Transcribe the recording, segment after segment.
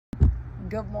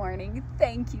Good morning.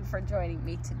 Thank you for joining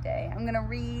me today. I'm going to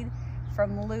read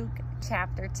from Luke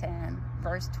chapter 10,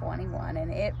 verse 21, and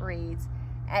it reads,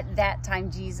 "At that time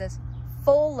Jesus,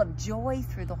 full of joy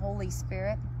through the Holy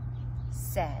Spirit,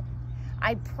 said,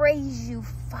 I praise you,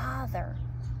 Father,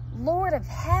 Lord of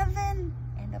heaven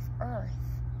and of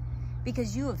earth,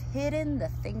 because you have hidden the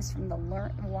things from the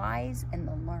wise and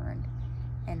the learned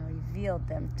and revealed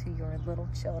them to your little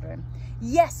children.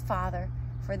 Yes, Father,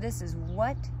 for this is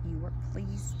what you were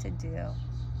pleased to do."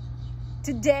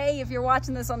 Today, if you're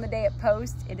watching this on the day it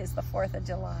posts, it is the 4th of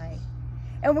July.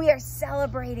 And we are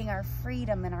celebrating our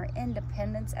freedom and our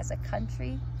independence as a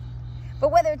country.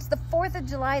 But whether it's the 4th of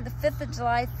July, the 5th of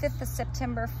July, 5th of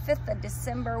September, 5th of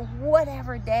December,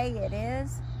 whatever day it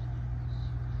is,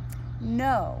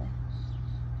 know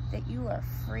that you are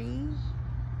free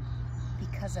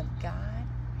because of God.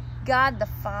 God the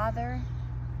Father,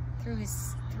 through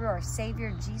our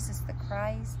Savior, Jesus the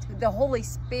Christ, the Holy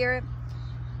Spirit,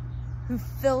 who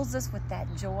fills us with that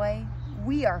joy.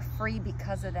 We are free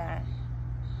because of that.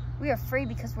 We are free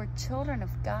because we're children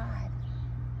of God.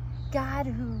 God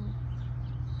who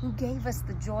gave us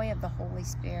the joy of the Holy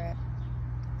Spirit.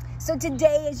 So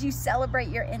today, as you celebrate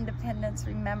your independence,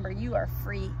 remember you are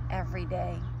free every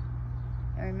day.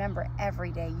 And remember, every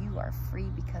day you are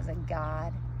free because of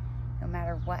God. No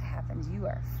matter what happens, you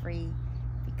are free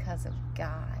because of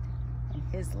God and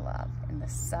His love and the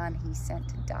Son He sent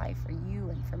to die for you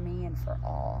and for me and for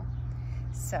all.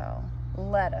 So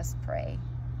let us pray.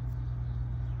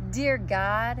 Dear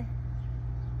God,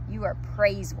 you are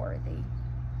praiseworthy.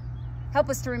 Help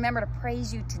us to remember to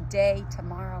praise you today,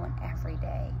 tomorrow, and every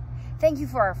day. Thank you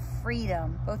for our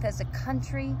freedom, both as a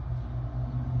country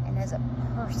and as a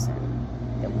person,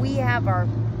 that we have our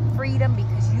freedom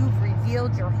because you've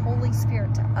revealed your Holy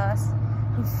Spirit to us,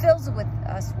 who fills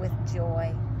us with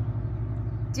joy.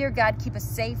 Dear God, keep us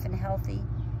safe and healthy.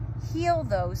 Heal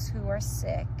those who are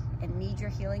sick and need your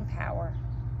healing power,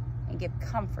 and give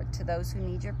comfort to those who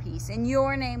need your peace. In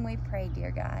your name we pray,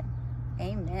 dear God.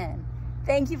 Amen.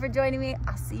 Thank you for joining me.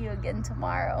 I'll see you again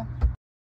tomorrow.